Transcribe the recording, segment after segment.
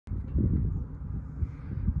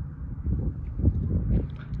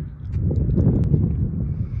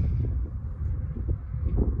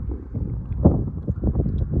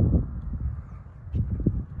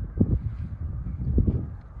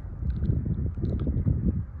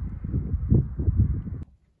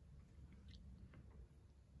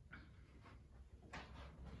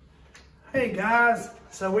Hey guys,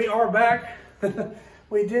 so we are back.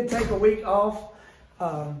 We did take a week off.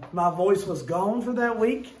 My voice was gone for that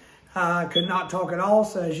week. I could not talk at all,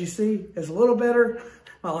 so as you see, it's a little better.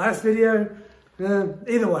 My last video,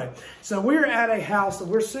 either way. So we're at a house that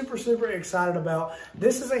we're super excited about.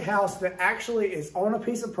 This is a house that actually is on a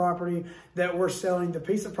piece of property that we're selling, the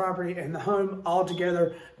piece of property and the home all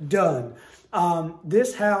together done.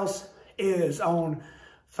 This house is on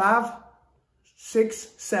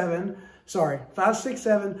 567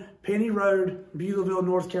 Penny Road, Beulaville,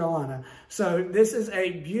 North Carolina. So this is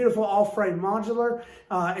a beautiful off-frame modular.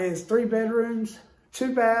 It is 3 bedrooms,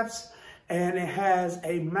 2 baths, and it has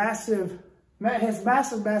massive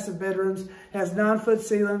bedrooms. It has 9-foot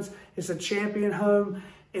ceilings. It's a champion home.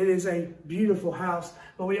 It is a beautiful house,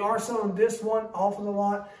 but we are selling this one off of the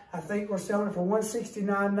lot. I think we're selling it for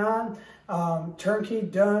 $169,900. Turnkey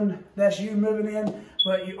done. That's you moving in,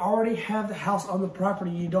 but you already have the house on the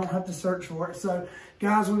property. You don't have to search for it. So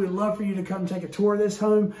guys, we would love for you to come take a tour of this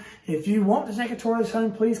home. If you want to take a tour of this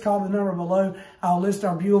home, please call the number below. I'll list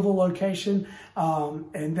our Beulaville location,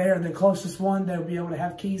 and they're the closest one. They'll be able to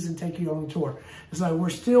have keys and take you on the tour. So we're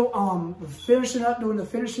still finishing up, doing the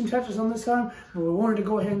finishing touches on this home, but we wanted to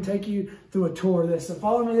go ahead and take you through a tour of this. So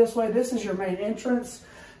follow me this way. This is your main entrance.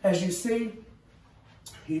 As you see,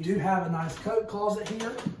 you do have a nice coat closet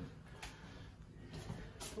here,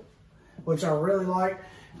 which I really like.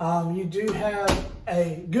 You do have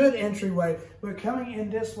a good entryway, but coming in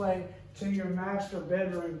this way to your master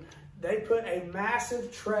bedroom, they put a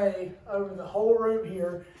massive tray over the whole room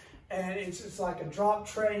here, and it's like a drop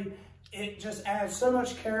tray. It just adds so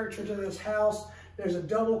much character to this house. There's a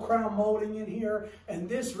double crown molding in here, and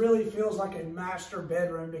this really feels like a master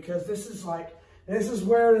bedroom because this is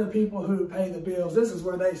where the people who pay the bills, this is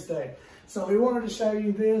where they stay. So we wanted to show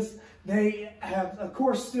you this. They have, of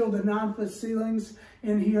course, still the 9-foot ceilings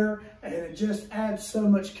in here, and it just adds so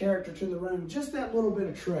much character to the room, just that little bit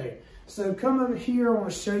of tray. So come over here, I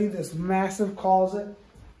want to show you this massive closet.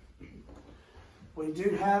 We do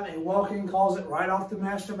have a walk-in closet right off the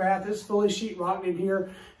master bath. It's fully sheetrocked in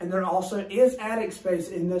here, and there also is attic space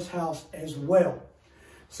in this house as well.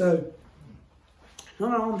 So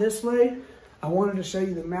coming on this way, I wanted to show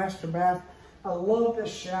you the master bath. I love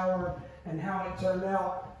this shower and how it turned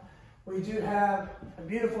out. We do have a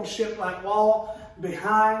beautiful shiplap wall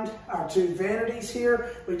behind our 2 vanities here.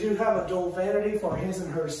 We do have a dual vanity for his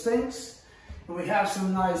and her sinks. And we have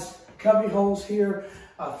some nice cubby holes here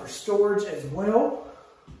for storage as well.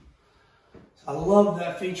 I love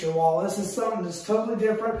that feature wall. This is something that's totally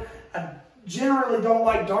different. I generally don't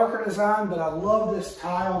like darker design, but I love this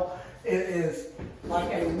tile. It is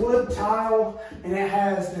like a wood tile, and it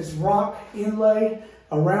has this rock inlay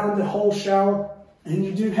around the whole shower. And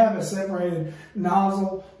you do have a separated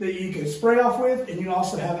nozzle that you can spray off with, and you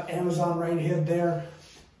also have an Amazon rain head there.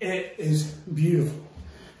 It is beautiful.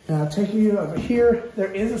 Now I'll take you over here.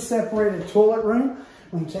 There is a separated toilet room.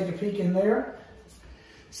 I'm going to take a peek in there.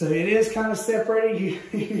 So it is kind of separated.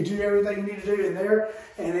 You do everything you need to do in there,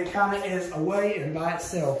 and it kind of is away and by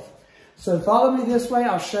itself. So follow me this way.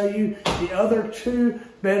 I'll show you the other 2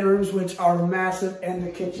 bedrooms, which are massive, and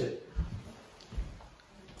the kitchen.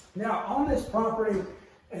 Now on this property,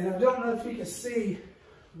 and I don't know if you can see,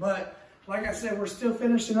 but like I said, we're still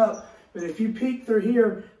finishing up. But if you peek through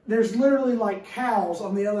here, there's literally like cows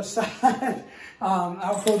on the other side.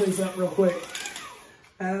 I'll pull these up real quick.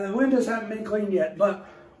 And the windows haven't been cleaned yet, but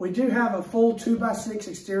we do have a full 2x6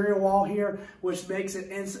 exterior wall here, which makes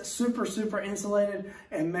it super insulated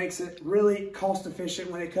and makes it really cost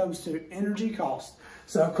efficient when it comes to energy cost.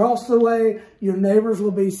 So across the way, your neighbors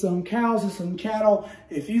will be some cows and some cattle.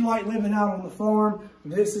 If you like living out on the farm,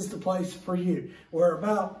 this is the place for you. We're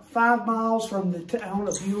about 5 miles from the town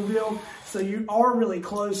of Beulaville, so you are really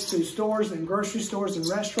close to stores and grocery stores and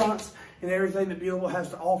restaurants and everything that Beulaville has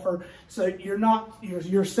to offer. So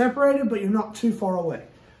you're separated, but you're not too far away.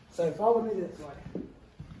 So follow me this way.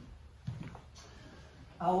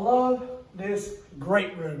 I love this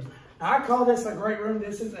great room. I call this a great room.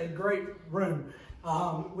 This is a great room.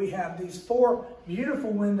 We have these 4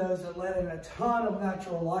 beautiful windows that let in a ton of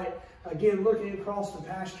natural light. Again, looking across the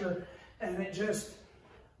pasture, and it just,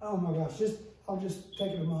 oh my gosh, I'll just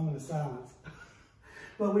take a moment of silence.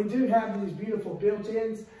 But we do have these beautiful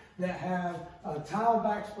built-ins that have a tile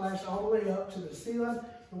backsplash all the way up to the ceiling.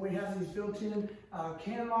 And we have these built-in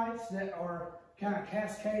can lights that are kind of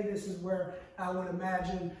cascade. This is where I would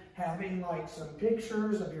imagine having like some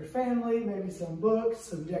pictures of your family, maybe some books,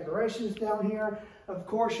 some decorations down here. Of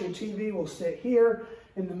course, your TV will sit here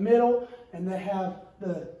in the middle, and they have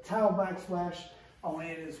the tile backsplash on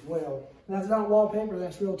it as well. And that's not wallpaper,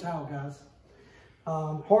 that's real tile, guys.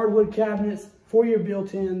 hardwood cabinets for your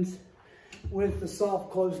built-ins with the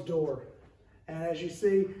soft closed door. And as you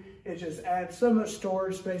see, it just adds so much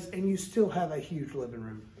storage space, and you still have a huge living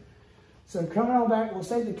room. So coming on back, we'll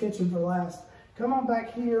save the kitchen for last. Come on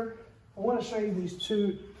back here. I want to show you these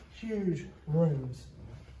two huge rooms.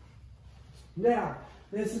 Now,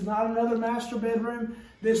 this is not another master bedroom.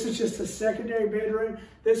 This is just a secondary bedroom.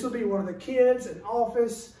 This will be one of the kids, an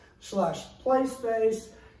office / play space,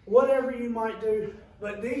 whatever you might do.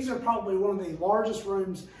 But these are probably one of the largest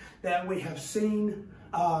rooms that we have seen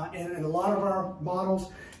in a lot of our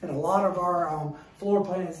models and a lot of our floor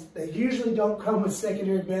plans. They usually don't come with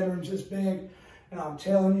secondary bedrooms this big, and I'm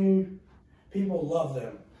telling you, people love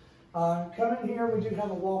them. Coming here, we do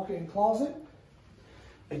have a walk-in closet.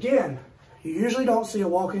 Again, you usually don't see a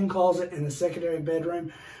walk-in closet in the secondary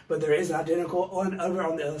bedroom, but there is an identical one over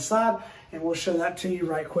on the other side, and we'll show that to you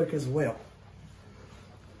right quick as well.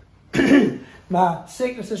 My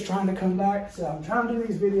sickness is trying to come back, so I'm trying to do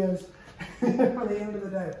these videos for the end of the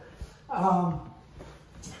day.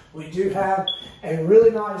 We do have a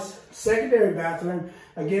really nice secondary bathroom.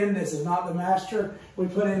 Again, this is not the master. We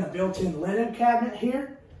put in a built-in linen cabinet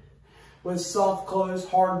here with soft closed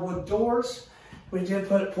hardwood doors. We did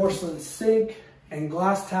put a porcelain sink and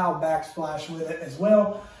glass tile backsplash with it as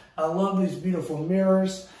well. I love these beautiful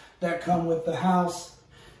mirrors that come with the house.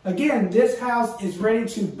 Again, this house is ready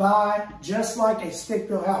to buy just like a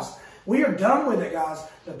stick-built house. We are done with it, guys.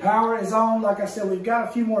 The power is on. Like I said, we've got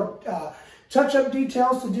a few more touch-up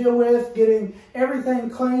details to deal with, getting everything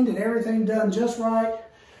cleaned and everything done just right.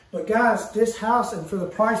 But guys, this house, and for the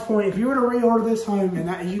price point, if you were to reorder this home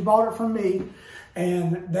and you bought it from me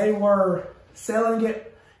and they were selling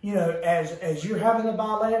it, you know, as you're having to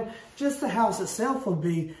buy land, just the house itself would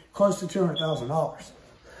be close to $200,000.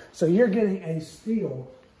 So you're getting a steal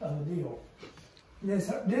of a deal.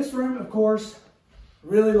 This room, of course,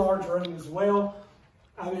 really large room as well.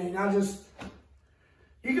 I mean,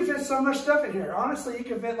 you can fit so much stuff in here. Honestly, you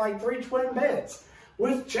can fit like 3 twin beds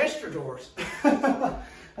with Chester doors.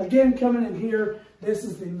 Again, coming in here, this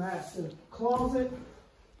is the massive closet.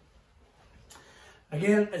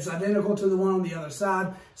 Again, it's identical to the one on the other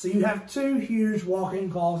side. So you have 2 huge walk-in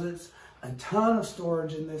closets, a ton of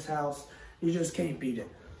storage in this house. You just can't beat it.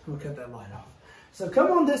 We'll cut that light off. So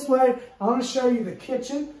come on this way. I want to show you the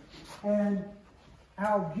kitchen and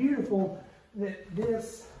how beautiful that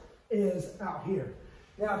this is out here.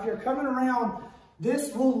 Now, if you're coming around,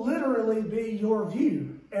 this will literally be your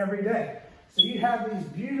view every day. So you have these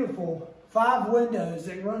beautiful 5 windows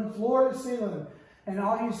that run floor to ceiling, and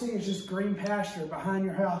all you see is just green pasture behind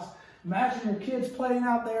your house. Imagine your kids playing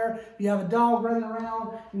out there. You have a dog running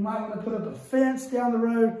around. You might want to put up a fence down the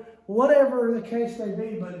road, whatever the case may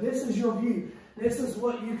be, but this is your view. This is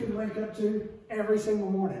what you can wake up to every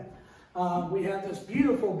single morning. We have this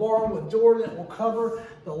beautiful barnwood door that will cover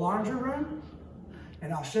the laundry room,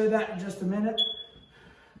 and I'll show that in just a minute.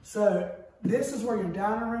 So this is where your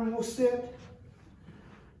dining room will sit.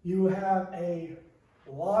 You have a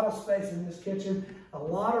lot of space in this kitchen, a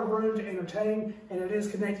lot of room to entertain, and it is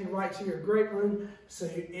connected right to your great room, so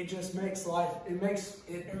it just makes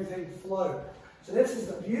everything flow. So this is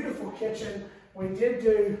a beautiful kitchen. We did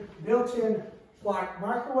do built-in flat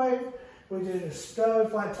microwave. We did a stove,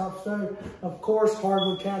 flat top stove, of course,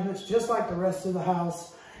 hardwood cabinets, just like the rest of the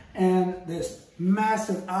house, and this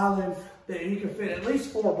massive island that you can fit at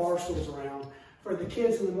least 4 bar stools around. For the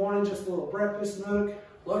kids in the morning, just a little breakfast nook,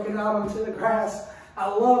 looking out onto the grass. I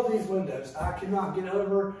love these windows. I cannot get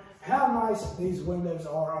over how nice these windows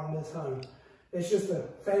are on this home. It's just a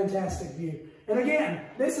fantastic view. And again,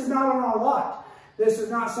 this is not on our lot. This is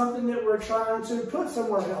not something that we're trying to put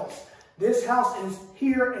somewhere else. This house is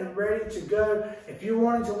here and ready to go. If you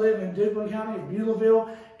wanted to live in Duplin County,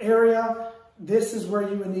 Beulaville area, this is where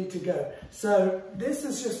you would need to go. So this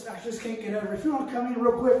is just, I just can't get over. If you want to come in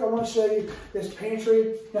real quick, I want to show you this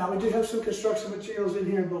pantry. Now, we do have some construction materials in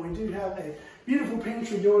here, but we do have a beautiful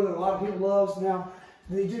pantry door that a lot of people love. Now,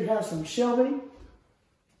 they do have some shelving,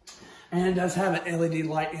 and it does have an LED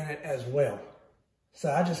light in it as well.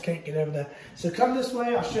 So I just can't get over that. So come this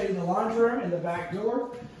way, I'll show you the laundry room and the back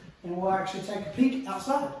door, and we'll actually take a peek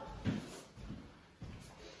outside.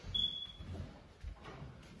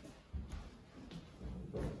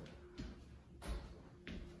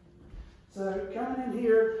 So coming in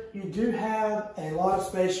here, you do have a lot of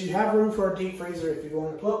space. You have room for a deep freezer if you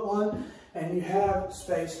want to put one, and you have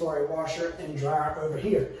space for a washer and dryer over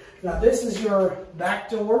here. Now this is your back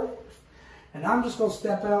door, and I'm just going to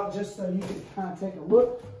step out just so you can kind of take a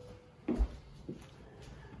look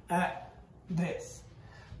at this.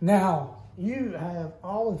 Now you have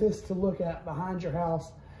all of this to look at behind your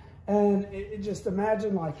house, And just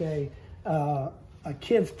imagine like a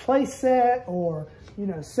kid's play set, or, you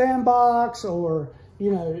know, sandbox, or,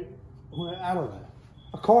 you know, I don't know,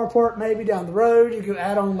 a carport maybe down the road you can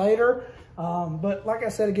add on later. But like I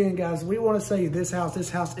said again, guys, we want to say this house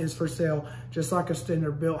is for sale, just like a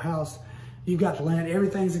standard built house. You've got the land,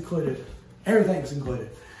 everything's included. Everything's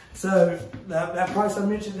included. So that price I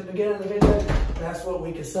mentioned at the beginning of the video, that's what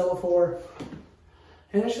we can sell it for.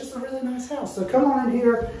 And it's just a really nice house. So come on in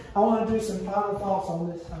here. I want to do some final thoughts on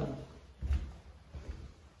this home.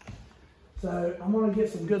 So I'm going to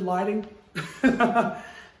get some good lighting.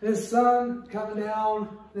 This sun coming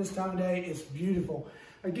down this time of day is beautiful.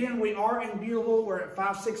 Again, we are in Beulaville. We're at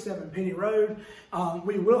 567 Penny Road.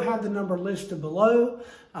 We will have the number listed below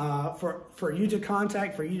for you to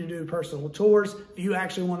contact, for you to do personal tours. If you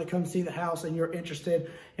actually want to come see the house and you're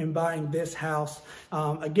interested in buying this house.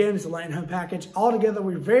 Again, it's a land home package. Altogether,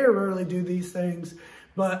 we very rarely do these things,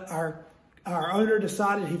 but our owner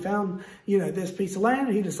decided, he found, you know, this piece of land,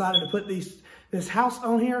 and he decided to put this house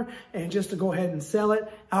on here and just to go ahead and sell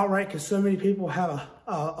it outright, because so many people have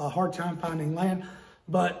a hard time finding land.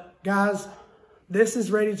 But guys, this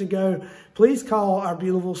is ready to go. Please call our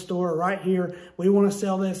Beulaville store right here. We want to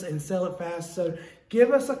sell this and sell it fast. So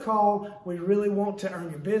give us a call. We really want to earn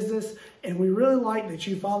your business, and we really like that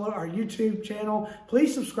you follow our YouTube channel.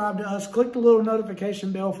 Please subscribe to us. Click the little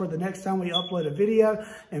notification bell for the next time we upload a video,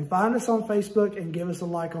 and find us on Facebook and give us a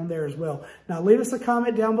like on there as well. Now leave us a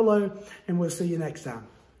comment down below, and we'll see you next time.